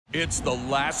It's The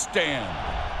Last Stand.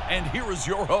 And here is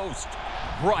your host,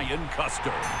 Brian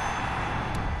Custer.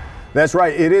 That's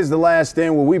right. It is The Last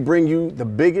Stand, where we bring you the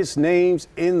biggest names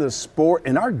in the sport.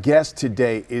 And our guest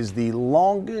today is the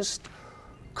longest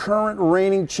current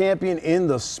reigning champion in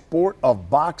the sport of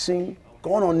boxing,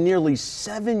 going on nearly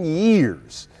 7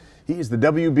 years. He is the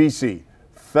WBC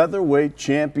featherweight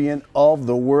champion of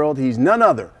the world. He's none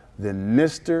other than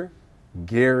Mr.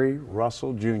 Gary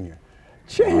Russell Jr.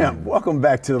 Champ, welcome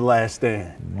back to The Last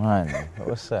Stand. Man,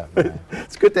 what's up, man?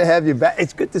 It's good to have you back.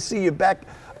 It's good to see you back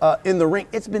in the ring.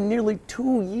 It's been nearly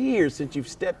 2 years since you've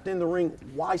stepped in the ring.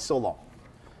 Why so long?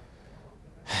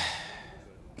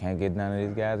 Can't get none of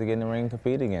these guys to get in the ring and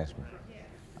compete against me.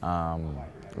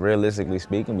 Realistically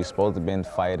speaking, we're supposed to have been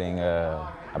fighting,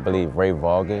 I believe, Ray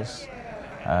Vargas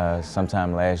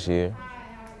sometime last year.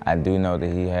 I do know that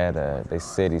he had they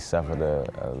said he suffered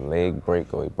a leg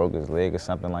break, or he broke his leg or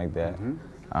something like that.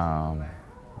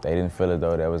 They didn't feel as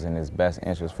though that was in his best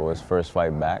interest for his first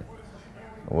fight back,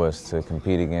 was to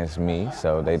compete against me.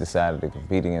 So they decided to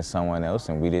compete against someone else,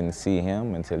 and we didn't see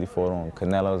him until he fought on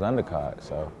Canelo's undercard.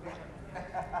 So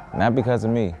not because of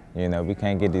me, you know, we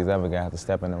can't get these other guys to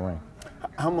step in the ring.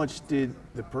 How much did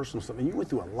the personal stuff, and you went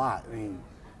through a lot. I mean,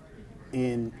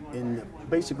 in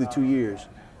basically 2 years,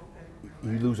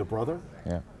 you lose a brother.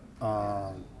 Yeah.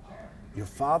 Your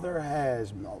father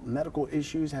has medical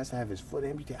issues, has to have his foot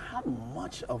amputated. How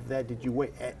much of that did you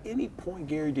weigh? At any point,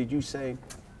 Gary, did you say,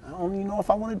 I don't even know if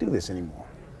I want to do this anymore?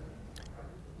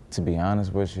 To be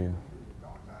honest with you,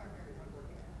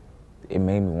 it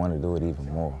made me want to do it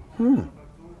even more.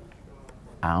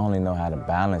 I only know how to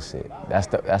balance it.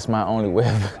 That's my only way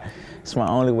of, it's my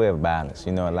only way of balance.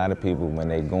 You know, a lot of people, when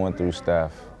they're going through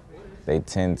stuff, they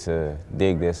tend to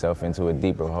dig themselves into a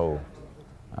deeper hole.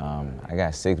 I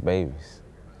got 6 babies.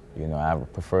 You know, I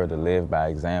prefer to live by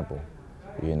example.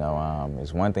 You know,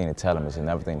 it's one thing to tell them, it's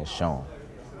another thing to show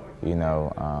them. You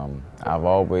know, I've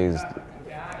always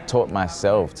taught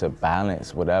myself to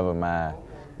balance whatever my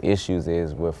issues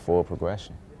is with full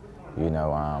progression. You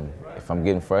know, if I'm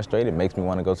getting frustrated, it makes me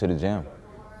want to go to the gym.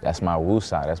 That's my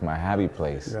woo-side, that's my happy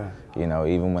place. Yeah. You know,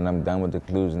 even when I'm done with the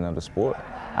conclusion of the sport,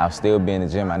 I'll still be in the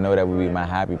gym. I know that would be my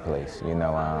happy place. You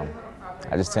know,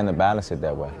 I just tend to balance it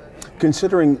that way.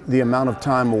 Considering the amount of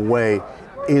time away,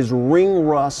 is ring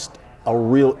rust a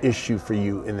real issue for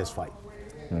you in this fight?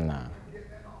 Nah,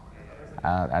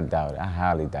 I doubt it. I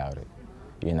highly doubt it.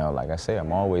 You know, like I say,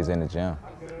 I'm always in the gym.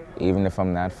 Even if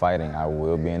I'm not fighting, I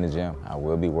will be in the gym. I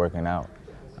will be working out.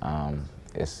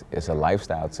 It's a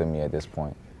lifestyle to me at this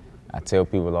point. I tell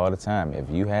people all the time, if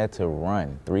you had to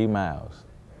run 3 miles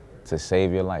to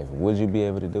save your life, would you be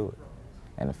able to do it?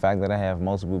 And the fact that I have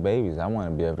multiple babies, I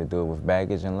want to be able to do it with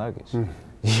baggage and luggage.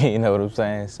 You know what I'm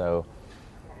saying? So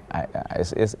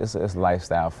it's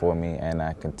lifestyle for me, and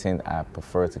I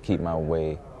prefer to keep my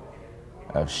way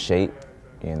of shape.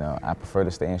 You know, I prefer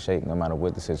to stay in shape no matter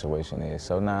what the situation is.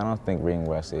 So no, I don't think ring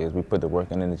rust is. We put the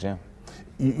work in the gym.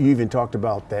 You even talked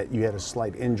about that you had a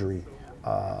slight injury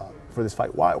for this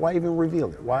fight. Why even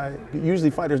reveal it? Why?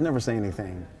 Usually fighters never say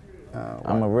anything.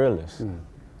 I'm a realist.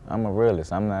 I'm a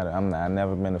realist. I've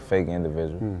never been a fake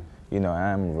individual. You know,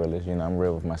 I'm a realist. You know, I'm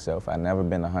real with myself. I've never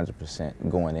been 100%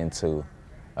 going into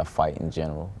a fight in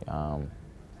general.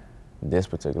 This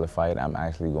particular fight, I'm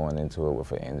actually going into it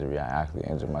with an injury. I actually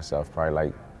injured myself probably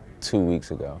like 2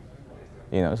 weeks ago.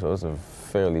 You know, so it's a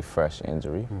fairly fresh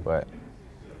injury, but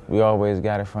we always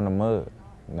got it from the mud.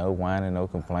 No whining, no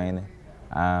complaining.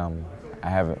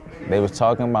 They was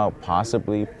talking about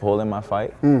possibly pulling my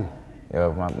fight.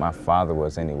 My father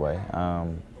was anyway.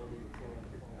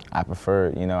 I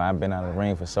prefer, you know, I've been out of the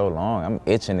ring for so long. I'm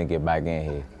itching to get back in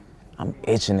here. I'm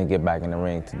itching to get back in the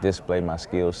ring to display my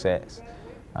skill sets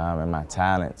and my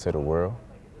talent to the world.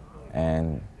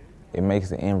 And it makes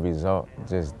the end result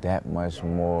just that much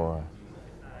more,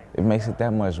 it makes it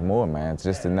that much more, man,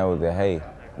 just to know that, hey,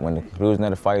 when the conclusion of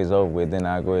the fight is over with, then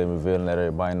I'll go ahead and reveal and let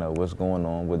everybody know what's going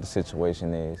on, what the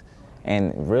situation is.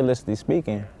 And realistically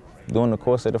speaking, during the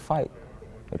course of the fight,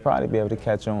 they'll probably be able to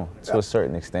catch on to a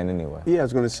certain extent anyway. Yeah, I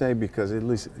was going to say, because at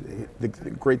least the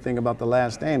great thing about The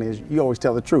Last Stand is you always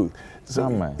tell the truth.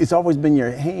 So it's always been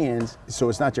your hands, so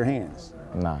it's not your hands.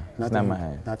 Nah, it's not my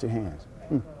hands. Not your hands.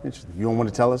 Interesting. You don't want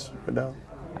to tell us, Fidel?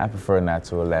 I prefer not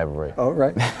to elaborate. All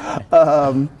right.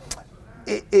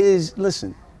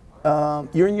 Listen,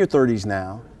 you're in your 30s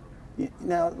now.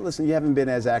 Now, listen, you haven't been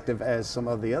as active as some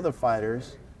of the other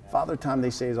fighters. Father Time, they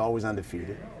say, is always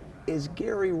undefeated. Is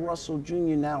Gary Russell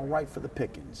Jr. now right for the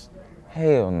pickings?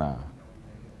 Hell nah.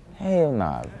 Hell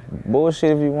nah.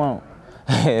 Bullshit if you want.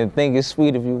 Think it's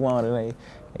sweet if you want. It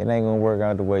ain't gonna work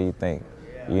out the way you think.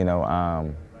 You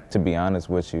know, to be honest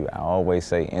with you, I always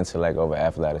say intellect over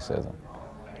athleticism,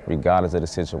 regardless of the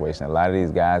situation. A lot of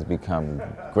these guys become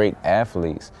great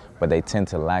athletes, but they tend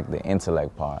to lack the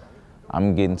intellect part.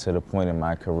 I'm getting to the point in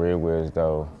my career where as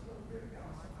though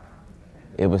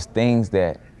it was things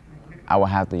that I would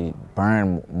have to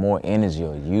burn more energy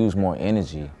or use more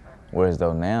energy, whereas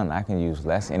though now I can use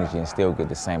less energy and still get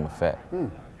the same effect.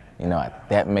 You know,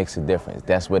 that makes a difference.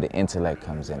 That's where the intellect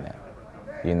comes in at.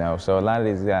 You know, so a lot of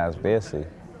these guys, basically.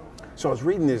 So I was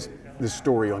reading this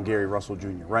story on Gary Russell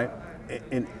Jr., right?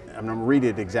 And I'm going to read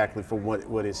it exactly for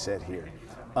what is said here.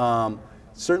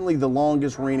 Certainly the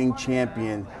longest reigning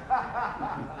champion,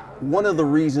 one of the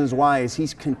reasons why is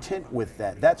he's content with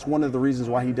that. That's one of the reasons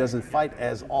why he doesn't fight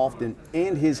as often,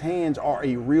 and his hands are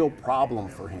a real problem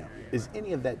for him. Is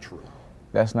any of that true?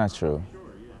 That's not true.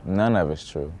 None of it's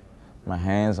true. My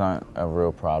hands aren't a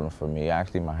real problem for me.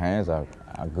 Actually, my hands are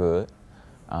good.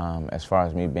 As far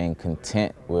as me being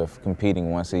content with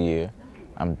competing once a year,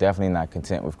 I'm definitely not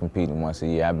content with competing once a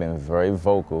year. I've been very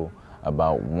vocal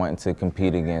about wanting to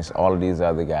compete against all of these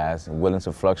other guys and willing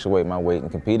to fluctuate my weight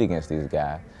and compete against these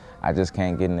guys. I just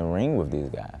can't get in the ring with these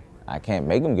guys. I can't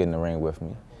make them get in the ring with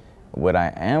me. What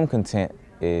I am content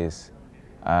is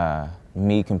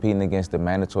me competing against the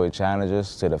mandatory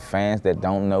challengers. To the fans that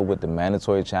don't know what the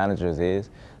mandatory challengers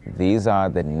is, these are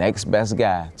the next best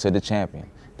guy to the champion.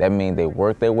 That means they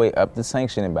work their way up the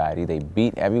sanctioning body. They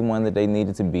beat everyone that they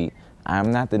needed to beat.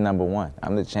 I'm not the number one.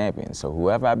 I'm the champion. So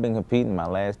whoever I've been competing my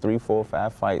last 3, 4,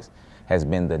 5 fights has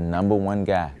been the number one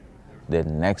guy, the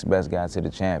next best guy to the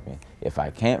champion. If I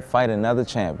can't fight another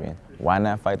champion, why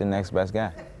not fight the next best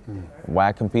guy?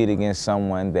 Why compete against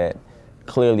someone that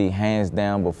clearly, hands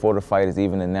down, before the fight is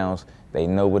even announced, they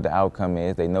know what the outcome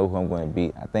is, they know who I'm going to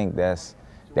beat? I think that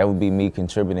would be me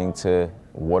contributing to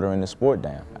watering the sport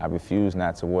down. I refuse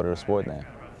not to water the sport down.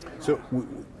 So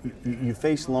you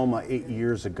faced Loma 8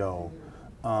 years ago.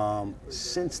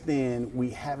 Since then, we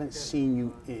haven't seen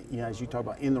you, as you talk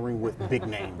about, in the ring with big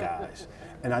name guys.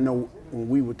 And I know when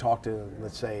we would talk to,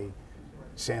 let's say,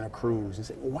 Santa Cruz and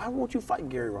say, well, why won't you fight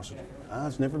Gary Russell Jr.?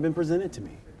 It's never been presented to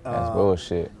me. That's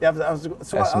bullshit. Yeah, I was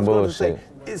going to say,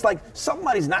 it's like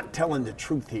somebody's not telling the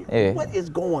truth here. Yeah. What is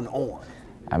going on?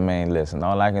 I mean, listen,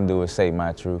 all I can do is say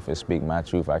my truth and speak my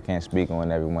truth. I can't speak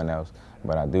on everyone else,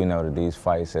 but I do know that these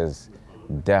fights has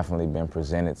definitely been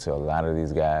presented to a lot of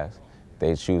these guys.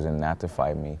 They choosing not to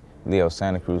fight me. Leo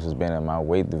Santa Cruz has been in my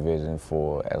weight division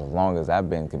for as long as I've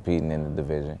been competing in the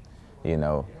division. You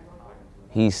know,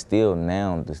 he's still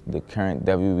now the current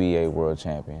WBA world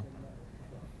champion.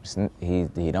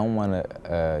 He don't want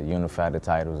to unify the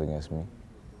titles against me,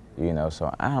 you know,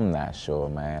 so I'm not sure,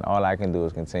 man. All I can do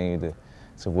is continue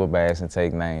to whoop ass and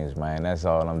take names, man. That's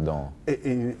all I'm doing.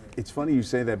 And it's funny you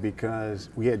say that because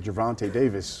we had Gervonta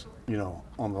Davis, you know,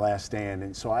 on The Last Stand,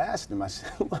 and so I asked him, I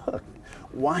said, look,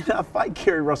 why not fight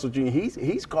Gary Russell Jr.?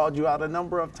 He's called you out a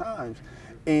number of times.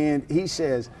 And he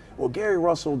says, well, Gary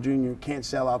Russell Jr. can't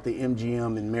sell out the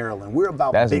MGM in Maryland. We're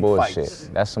about big bullshit. Fights.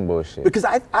 That's some bullshit. Because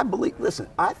I believe, listen,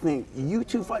 I think you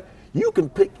two fight, you can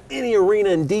pick any arena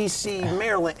in D.C.,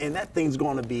 Maryland, and that thing's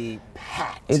going to be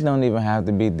packed. It don't even have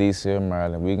to be D.C. or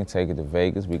Maryland. We can take it to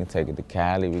Vegas. We can take it to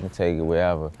Cali. We can take it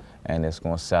wherever, and it's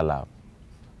going to sell out.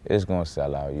 It's going to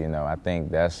sell out, you know. I think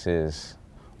that's his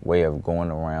way of going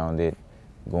around it.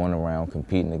 Going around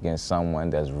competing against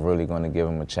someone that's really going to give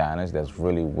him a challenge, that's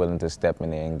really willing to step in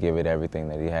there and give it everything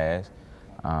that he has.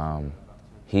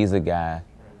 He's a guy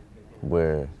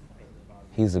where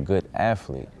he's a good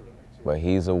athlete, but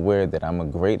he's aware that I'm a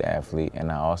great athlete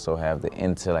and I also have the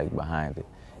intellect behind it.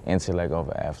 Intellect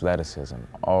over athleticism,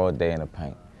 all day in the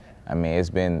paint. I mean, it's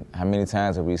been, how many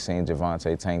times have we seen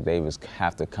Gervonta Tank Davis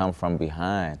have to come from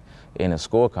behind in the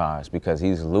scorecards because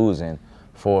he's losing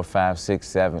 4, 5, 6,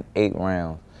 7, 8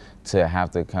 rounds to have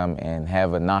to come and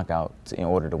have a knockout in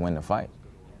order to win the fight.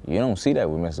 You don't see that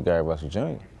with Mr. Gary Russell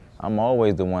Jr. I'm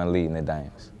always the one leading the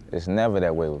dance. It's never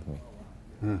that way with me.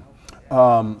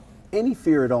 Any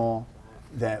fear at all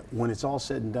that when it's all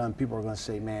said and done, people are going to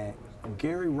say, man,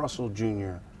 Gary Russell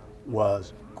Jr.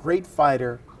 was great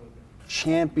fighter,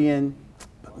 champion,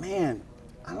 but man,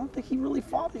 I don't think he really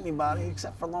fought anybody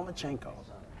except for Lomachenko.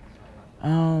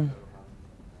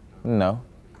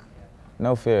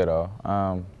 No fear at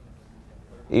all.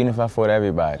 Even if I fought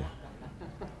everybody,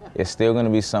 it's still going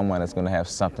to be someone that's going to have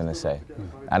something to say.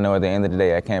 I know at the end of the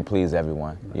day, I can't please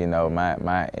everyone. You know,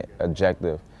 my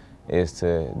objective is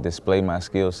to display my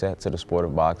skill set to the sport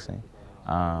of boxing,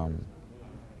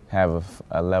 have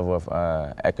a level of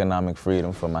economic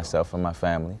freedom for myself and my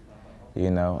family,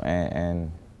 you know,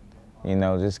 and you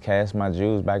know, just cast my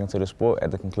jewels back into the sport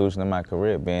at the conclusion of my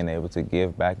career, being able to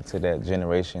give back to that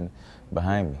generation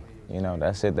behind me. You know,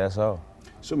 that's it, that's all.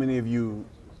 So many of you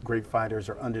great fighters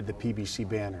are under the PBC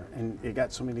banner, and you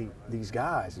got so many these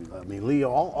guys. I mean, Leo,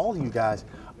 all of you guys.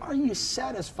 Are you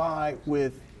satisfied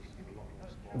with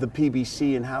the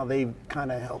PBC and how they've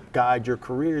kind of helped guide your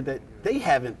career, that they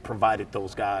haven't provided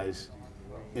those guys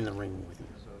in the ring with you?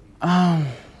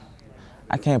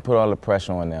 I can't put all the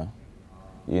pressure on them.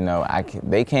 You know,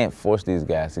 they can't force these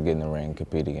guys to get in the ring and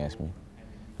compete against me.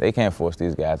 They can't force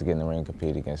these guys to get in the ring and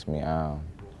compete against me.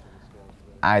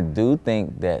 I do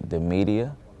think that the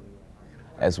media,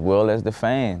 as well as the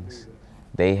fans,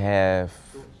 they have,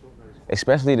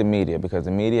 especially the media, because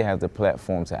the media has the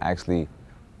platform to actually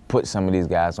put some of these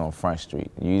guys on Front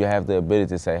Street. You have the ability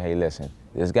to say, hey, listen,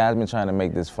 this guy's been trying to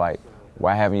make this fight.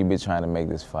 Why haven't you been trying to make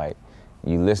this fight?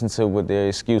 You listen to what their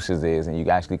excuses is, and you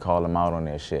actually call them out on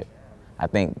their shit. I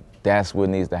think that's what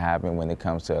needs to happen when it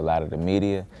comes to a lot of the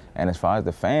media. And as far as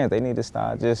the fans, they need to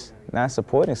start just not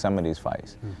supporting some of these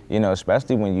fights. You know,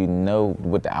 especially when you know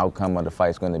what the outcome of the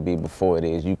fight's going to be before it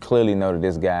is. You clearly know that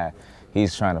this guy,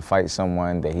 he's trying to fight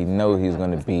someone that he knows he's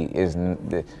going to beat.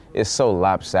 It's so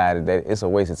lopsided that it's a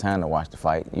waste of time to watch the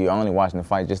fight. You're only watching the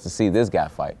fight just to see this guy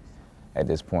fight at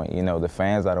this point. You know, the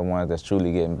fans are the ones that's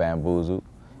truly getting bamboozled.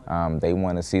 They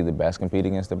want to see the best compete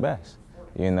against the best,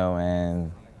 you know,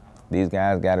 and these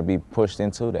guys got to be pushed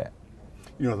into that.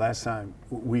 You know, last time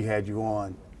we had you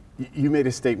on, you made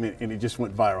a statement and it just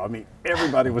went viral. I mean,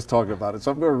 everybody was talking about it,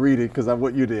 so I'm going to read it because I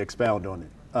want you to expound on it.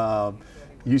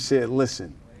 You said,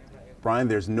 listen, Brian,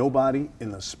 there's nobody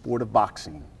in the sport of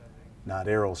boxing, not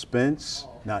Errol Spence,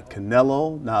 not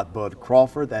Canelo, not Bud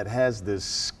Crawford, that has the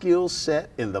skill set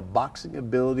and the boxing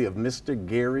ability of Mr.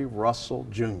 Gary Russell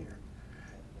Jr.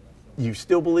 You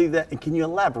still believe that? And can you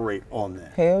elaborate on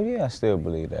that? Hell yeah, I still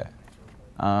believe that.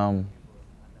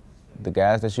 The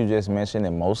guys that you just mentioned,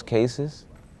 in most cases,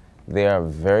 they are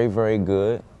very, very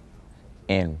good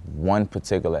in one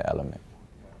particular element.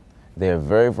 They're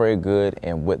very, very good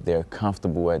in what they're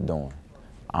comfortable at doing.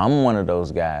 I'm one of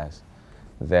those guys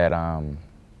that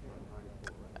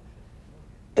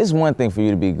it's one thing for you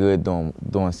to be good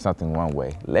doing something one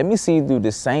way. Let me see you do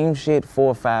the same shit 4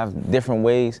 or 5 different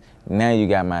ways. Now you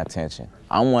got my attention.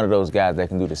 I'm one of those guys that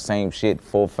can do the same shit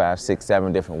 4, 5, 6,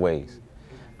 7 different ways.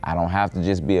 I don't have to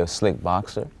just be a slick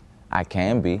boxer. I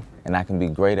can be, and I can be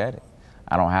great at it.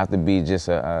 I don't have to be just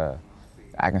I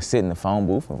can sit in the phone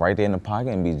booth right there in the pocket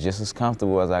and be just as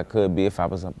comfortable as I could be if I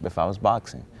was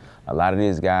boxing. A lot of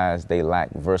these guys, they lack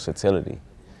versatility.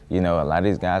 You know, a lot of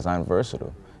these guys aren't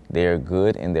versatile. They're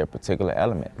good in their particular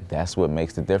element. That's what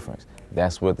makes the difference.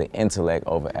 That's where the intellect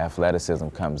over athleticism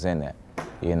comes in at.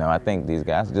 You know, I think these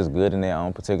guys are just good in their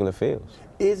own particular fields.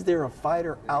 Is there a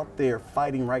fighter out there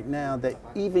fighting right now that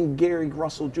even Gary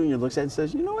Russell Jr. looks at and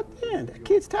says, you know what, man, that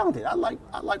kid's talented. I like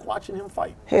watching him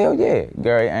fight. Hell yeah.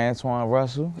 Gary Antoine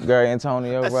Russell, Gary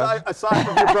Antonio Russell. Aside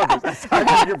from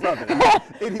your brothers.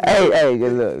 Hey,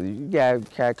 look, you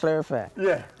gotta clarify.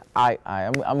 Yeah.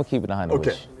 I'm gonna keep it 100 Okay.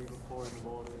 with you.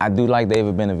 I do like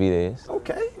David Benavidez.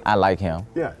 Okay. I like him.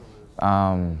 Yeah.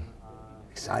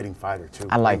 Exciting fighter, too.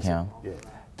 I like him. Yeah.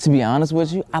 To be honest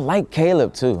with you, I like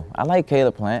Caleb, too. I like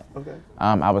Caleb Plant. Okay.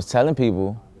 I was telling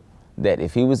people that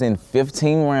if he was in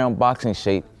 15-round boxing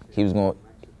shape, it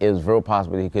was real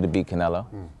possible that he could have beat Canelo.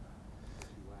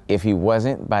 If he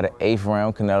wasn't, by the 8th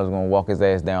round, Canelo was going to walk his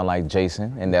ass down like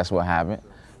Jason, and that's what happened.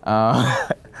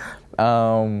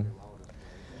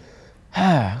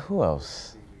 Who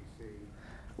else?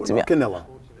 What about Canelo?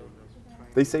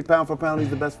 They say pound for pound he's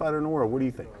the best fighter in the world. What do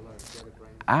you think?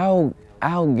 I'll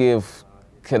give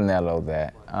Canelo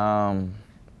that.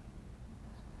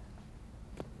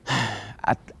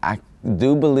 I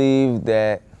do believe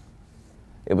that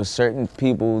it was certain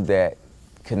people that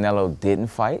Canelo didn't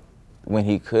fight when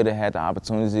he could have had the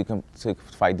opportunity to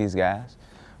fight these guys.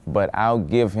 But I'll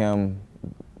give him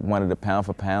one of the pound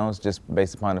for pounds just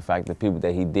based upon the fact that people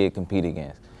that he did compete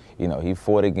against. You know, he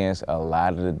fought against a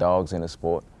lot of the dogs in the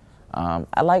sport.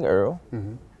 I like Earl.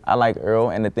 Mm-hmm. I like Earl,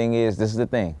 and the thing is, this is the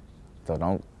thing.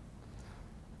 So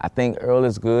I think Earl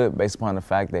is good based upon the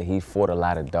fact that he fought a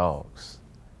lot of dogs.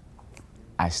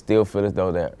 I still feel as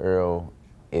though that Earl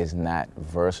is not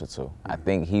versatile. I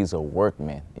think he's a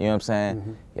workman. You know what I'm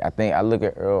saying? Mm-hmm. I look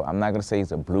at Earl, I'm not gonna say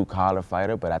he's a blue collar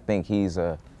fighter, but I think he's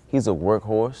a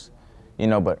workhorse. You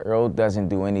know, but Earl doesn't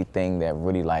do anything that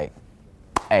really like,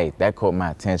 hey, that caught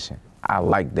my attention. I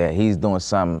like that. He's doing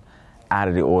something out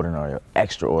of the ordinary,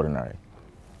 extraordinary.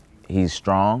 He's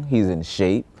strong, he's in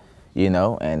shape, you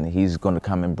know, and he's gonna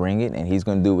come and bring it, and he's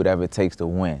gonna do whatever it takes to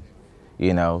win.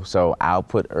 You know, so I'll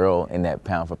put Earl in that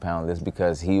pound for pound list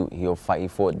because he'll fight. He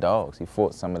fought dogs. He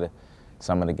fought some of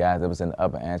the guys that was in the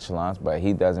upper echelons, but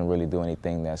he doesn't really do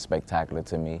anything that's spectacular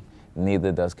to me.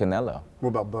 Neither does Canelo. What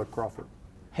about Bud Crawford?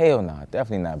 Hell no,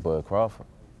 definitely not Bud Crawford.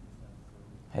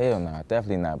 Hell no,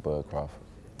 definitely not Bud Crawford.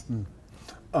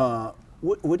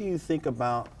 What do you think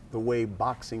about the way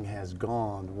boxing has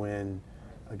gone when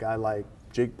a guy like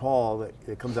Jake Paul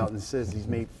that comes out and says he's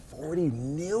made $40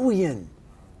 million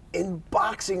in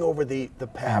boxing over the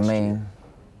past year?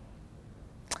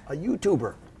 A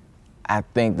YouTuber. I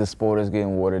think the sport is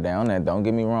getting watered down, and don't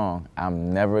get me wrong,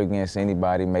 I'm never against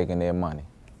anybody making their money.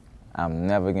 I'm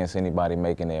never against anybody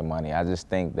making their money. I just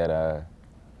think that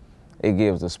it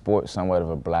gives the sport somewhat of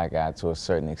a black eye to a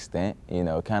certain extent. You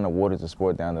know, it kind of waters the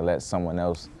sport down to let someone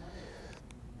else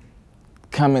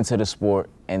come into the sport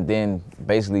and then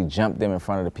basically jump them in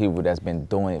front of the people that's been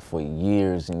doing it for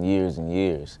years and years and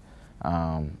years.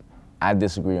 I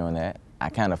disagree on that. I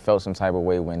kind of felt some type of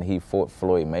way when he fought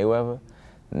Floyd Mayweather.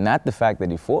 Not the fact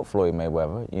that he fought Floyd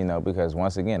Mayweather, you know, because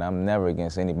once again, I'm never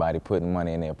against anybody putting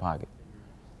money in their pocket.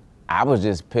 I was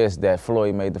just pissed that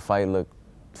Floyd made the fight look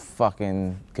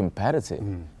fucking competitive.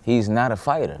 He's not a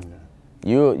fighter.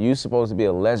 You're supposed to be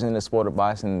a legend in the sport of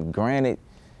boxing. Granted,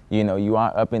 you know, you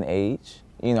are up in age.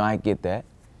 You know, I get that.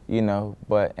 You know,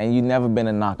 and you never been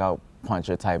a knockout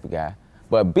puncher type of guy.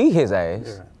 But beat his ass.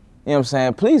 Yeah. You know what I'm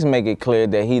saying? Please make it clear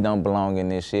that he don't belong in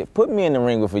this shit. Put me in the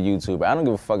ring with a YouTuber. I don't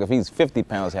give a fuck if he's 50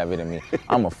 pounds heavier than me.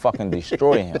 I'ma fucking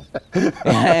destroy him.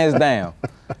 Hands down.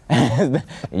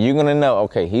 You're gonna know,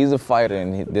 okay, he's a fighter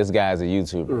and this guy's a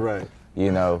YouTuber. Right.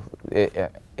 You know,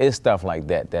 it's stuff like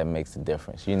that that makes the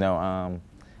difference, you know?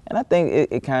 And I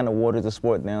think it kind of waters the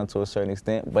sport down to a certain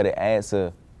extent, but it adds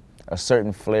a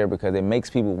certain flair because it makes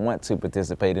people want to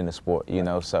participate in the sport, you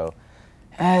know? So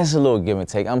it's a little give and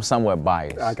take. I'm somewhat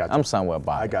biased. I got you. I'm somewhat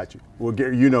biased. I got you. Well,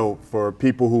 Gary, you know, for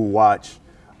people who watch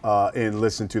and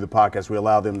listen to the podcast, we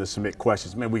allow them to submit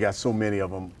questions. Man, we got so many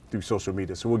of them through social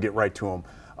media, so we'll get right to them.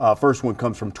 First one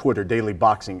comes from Twitter. Daily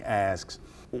Boxing asks,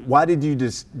 why did you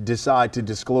decide to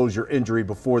disclose your injury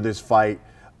before this fight?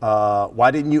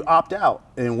 Why didn't you opt out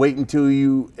and wait until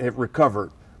you had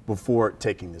recovered before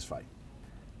taking this fight?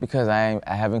 Because I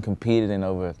haven't competed in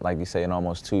over, like you say, in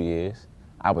almost 2 years.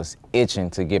 I was itching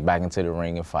to get back into the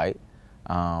ring and fight.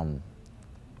 I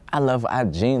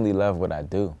genuinely love what I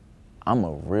do. I'm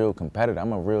a real competitor.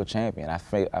 I'm a real champion. I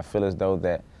feel as though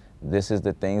that this is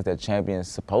the things that champions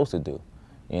supposed to do.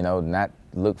 You know, not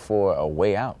look for a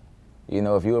way out. You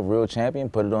know, if you're a real champion,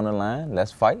 put it on the line.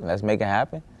 Let's fight. Let's make it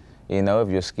happen. You know,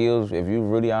 if you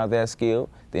really are that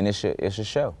skilled, then it should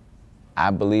show.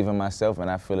 I believe in myself, and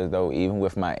I feel as though even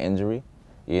with my injury,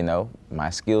 you know,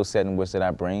 my skill set in which that I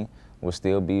bring will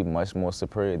still be much more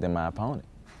superior than my opponent.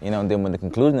 You know, and then when the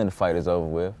conclusion of the fight is over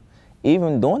with,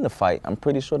 even during the fight, I'm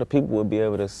pretty sure the people will be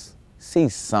able to see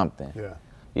something. Yeah.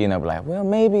 You know, be like, well,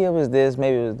 maybe it was this,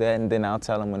 maybe it was that, and then I'll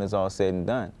tell them when it's all said and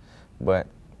done. But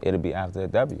it'll be after a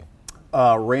W.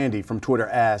 Randy from Twitter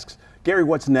asks, Gary,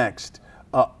 what's next?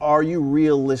 Are you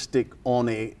realistic on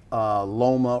a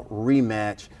Loma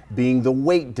rematch being the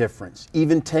weight difference?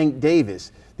 Even Tank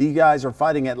Davis, these guys are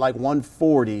fighting at like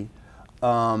 140.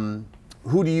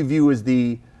 Who do you view as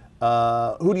the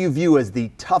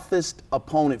toughest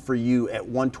opponent for you at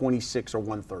 126 or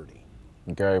 130?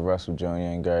 Gary Russell Jr.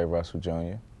 and Gary Russell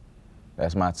Jr.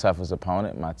 That's my toughest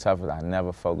opponent. I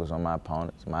never focus on my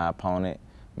opponents.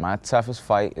 My toughest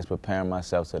fight is preparing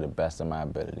myself to the best of my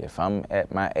ability. If I'm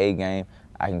at my A game,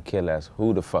 I can kill us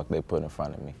who the fuck they put in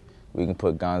front of me. We can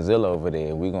put Gonzalo over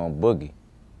there. We gonna boogie.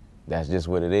 That's just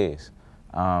what it is.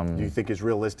 Do you think it's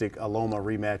realistic, a Loma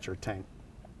rematch or Tank?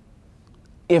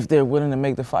 If they're willing to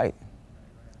make the fight,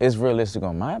 it's realistic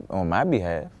on my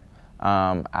behalf.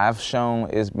 I've shown,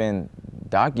 it's been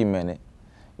documented,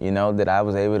 you know, that I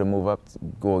was able to move up,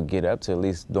 get up to at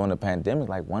least during the pandemic,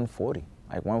 like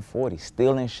 140,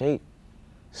 still in shape,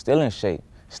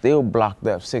 still blocked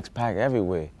up, six-pack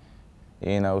everywhere,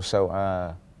 you know.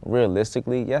 So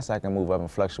realistically, yes, I can move up and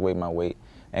fluctuate my weight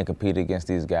and compete against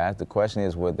these guys. The question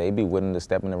is, would they be willing to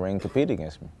step in the ring and compete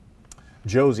against me?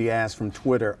 Josie asked from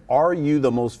Twitter, are you the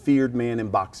most feared man in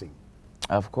boxing?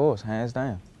 Of course, hands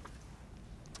down.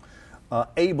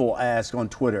 Abel asked on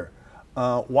Twitter,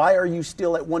 why are you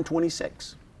still at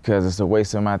 126? Because it's a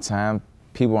waste of my time.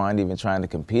 People aren't even trying to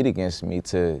compete against me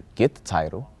to get the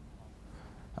title,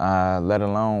 let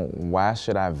alone why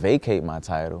should I vacate my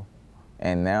title?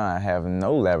 And now I have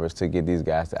no leverage to get these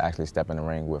guys to actually step in the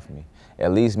ring with me.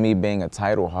 At least me being a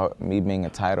title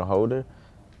holder,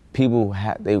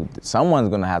 someone's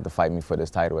gonna have to fight me for this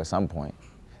title at some point.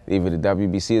 Either the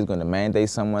WBC is gonna mandate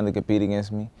someone to compete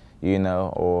against me, you know,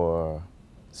 or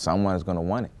someone's gonna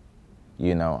want it.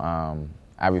 You know,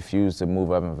 I refuse to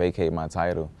move up and vacate my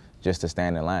title just to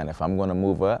stand in line. If I'm gonna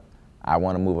move up, I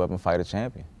wanna move up and fight a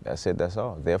champion. That's it, that's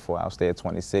all. Therefore, I'll stay at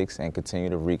 26 and continue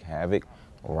to wreak havoc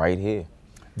right here.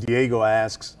 Diego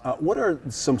asks, what are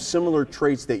some similar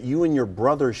traits that you and your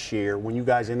brother share when you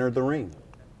guys enter the ring?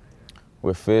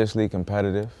 We're fiercely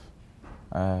competitive,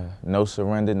 no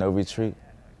surrender, no retreat.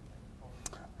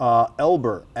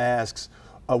 Elber asks,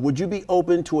 would you be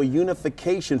open to a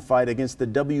unification fight against the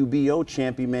WBO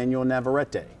champion Manuel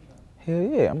Navarrete? Hell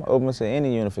yeah, I'm open to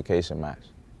any unification match.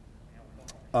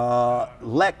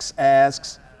 Lex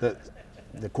asks,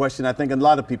 the question I think a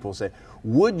lot of people say,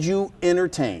 would you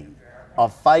entertain a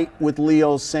fight with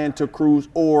Leo Santa Cruz,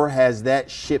 or has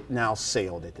that ship now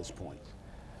sailed at this point?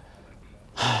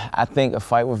 I think a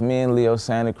fight with me and Leo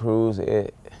Santa Cruz,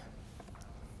 I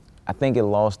think it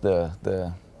lost the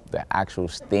actual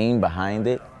steam behind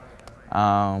it.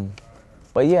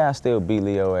 But yeah, I still beat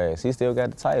Leo ass. He still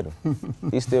got the title.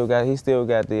 he still got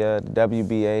the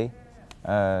WBA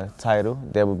title.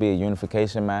 There will be a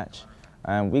unification match.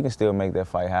 We can still make that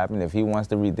fight happen. If he wants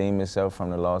to redeem himself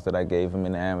from the loss that I gave him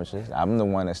in the amateurs, I'm the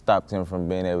one that stopped him from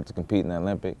being able to compete in the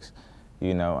Olympics.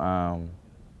 You know,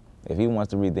 if he wants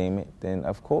to redeem it, then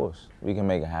of course we can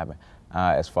make it happen.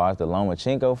 As far as the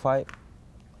Lomachenko fight,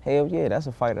 hell yeah, that's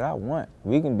a fight that I want.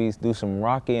 We can do some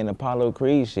Rocky and Apollo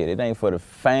Creed shit. It ain't for the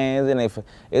fans,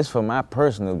 it's for my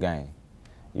personal gain.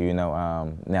 You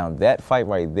know, now that fight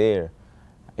right there,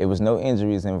 it was no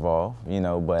injuries involved, you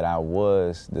know, but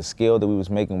the skill that we was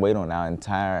making weight on our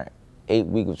entire 8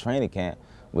 week of training camp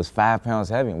was 5 pounds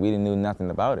heavy, and we didn't know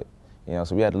nothing about it. You know,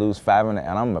 so we had to lose 5, and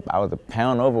I was a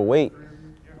pound overweight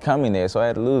coming there, so I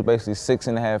had to lose basically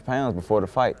 6.5 pounds before the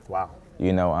fight. Wow.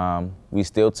 You know, we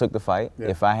still took the fight. Yeah.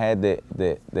 If I had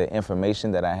the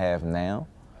information that I have now,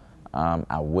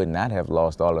 I would not have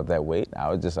lost all of that weight. I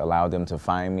would just allow them to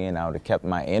find me, and I would have kept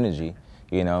my energy,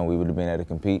 you know, and we would have been able to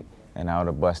compete. And I would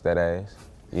have bust that ass.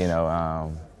 You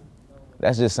know,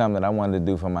 that's just something that I wanted to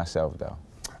do for myself, though.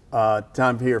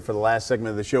 Time here for the last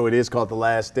segment of the show. It is called The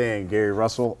Last Stand. Gary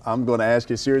Russell, I'm going to ask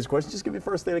you a serious question. Just give me the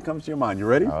first thing that comes to your mind. You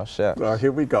ready? Oh, shit.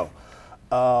 Here we go.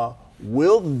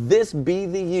 Will this be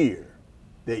the year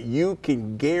that you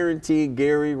can guarantee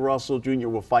Gary Russell Jr.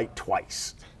 will fight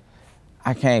twice?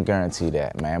 I can't guarantee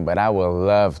that, man, but I would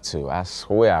love to. I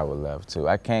swear I would love to.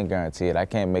 I can't guarantee it. I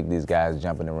can't make these guys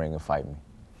jump in the ring and fight me.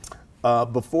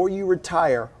 Before you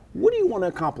retire, what do you want to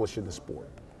accomplish in the sport?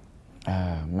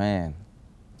 Man.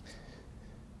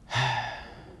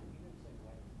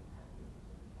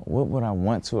 What would I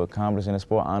want to accomplish in the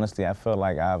sport? Honestly, I feel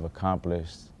like I've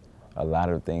accomplished a lot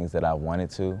of things that I wanted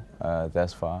to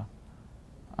thus far.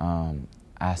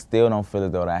 I still don't feel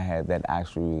as though I had that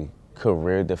actually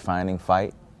career-defining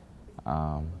fight.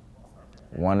 One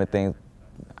of the things,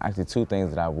 actually 2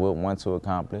 things that I would want to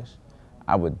accomplish.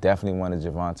 I would definitely want a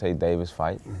Gervonta Davis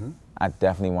fight. Mm-hmm. I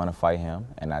definitely want to fight him,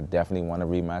 and I definitely want a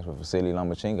rematch with Vasily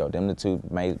Lomachenko. Them the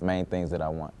 2 main things that I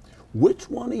want. Which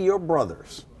one of your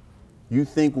brothers you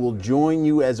think will join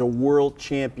you as a world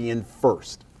champion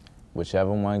first?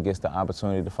 Whichever one gets the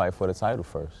opportunity to fight for the title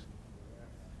first.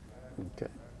 Okay.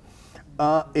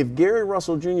 If Gary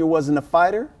Russell Jr. wasn't a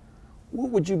fighter,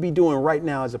 what would you be doing right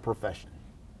now as a profession?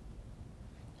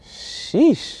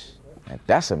 Sheesh,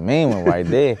 that's a mean one right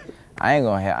there.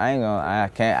 I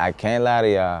can't lie to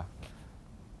y'all.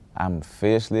 I'm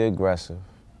fiercely aggressive.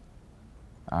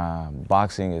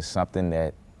 Boxing is something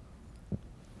that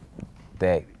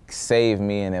saved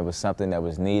me, and it was something that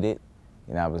was needed.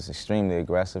 You know, I was extremely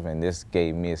aggressive, and this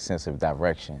gave me a sense of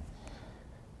direction.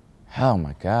 Oh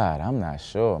my God, I'm not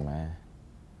sure, man.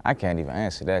 I can't even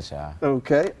answer that, y'all.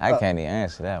 Okay. I can't even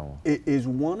answer that one. Is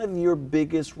one of your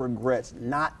biggest regrets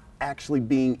not actually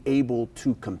being able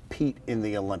to compete in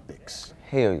the Olympics?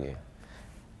 Hell yeah.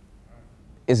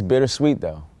 It's bittersweet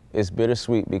though. It's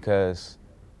bittersweet because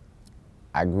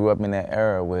I grew up in that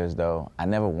era where as though I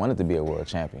never wanted to be a world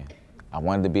champion. I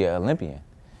wanted to be an Olympian.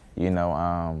 You know,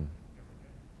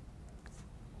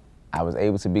 I was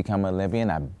able to become an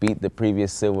Olympian. I beat the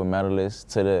previous silver medalist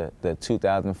to the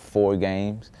 2004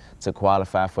 games to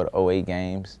qualify for the 08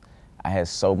 games. I had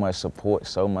so much support,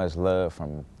 so much love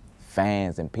from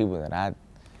fans and people that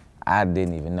I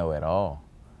didn't even know at all,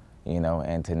 you know,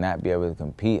 and to not be able to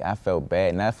compete, I felt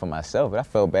bad, not for myself, but I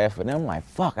felt bad for them. Like,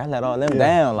 fuck, I let all them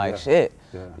down, like shit,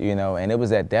 you know, and it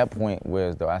was at that point where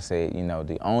as though I said, you know,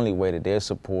 the only way that their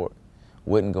support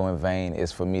wouldn't go in vain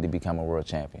is for me to become a world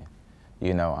champion.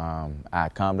 You know, I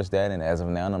accomplished that, and as of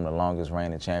now, I'm the longest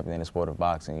reigning champion in the sport of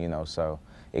boxing, you know, so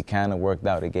it kind of worked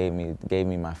out. It gave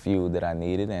me my fuel that I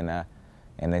needed, and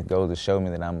And it goes to show me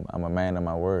that I'm a man of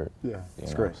my word. Yeah,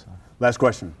 that's know, great. so. Last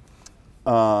question.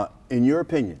 In your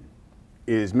opinion,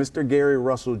 is Mr. Gary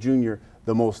Russell Jr.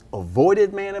 the most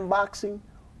avoided man in boxing?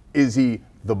 Is he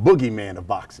the boogeyman of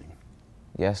boxing?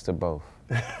 Yes to both.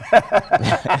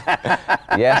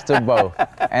 Yes to both.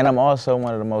 And I'm also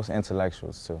one of the most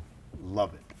intellectuals, too.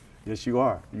 Love it. Yes, you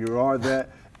are. You are that,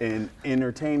 and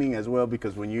entertaining as well,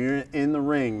 because when you're in the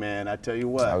ring, man, I tell you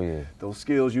what, Oh, yeah. those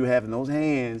skills you have in those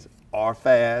hands are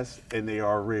fast and they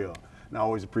are real. And I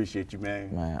always appreciate you,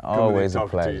 man. Man, Coming and always a talking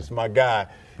to pleasure. you. It's my guy.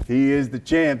 He is the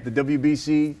champ, the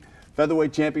WBC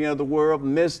featherweight champion of the world,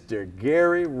 Mr.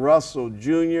 Gary Russell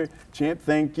Jr. Champ,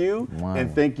 thank you. Wow.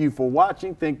 And thank you for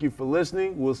watching. Thank you for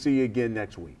listening. We'll see you again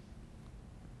next week.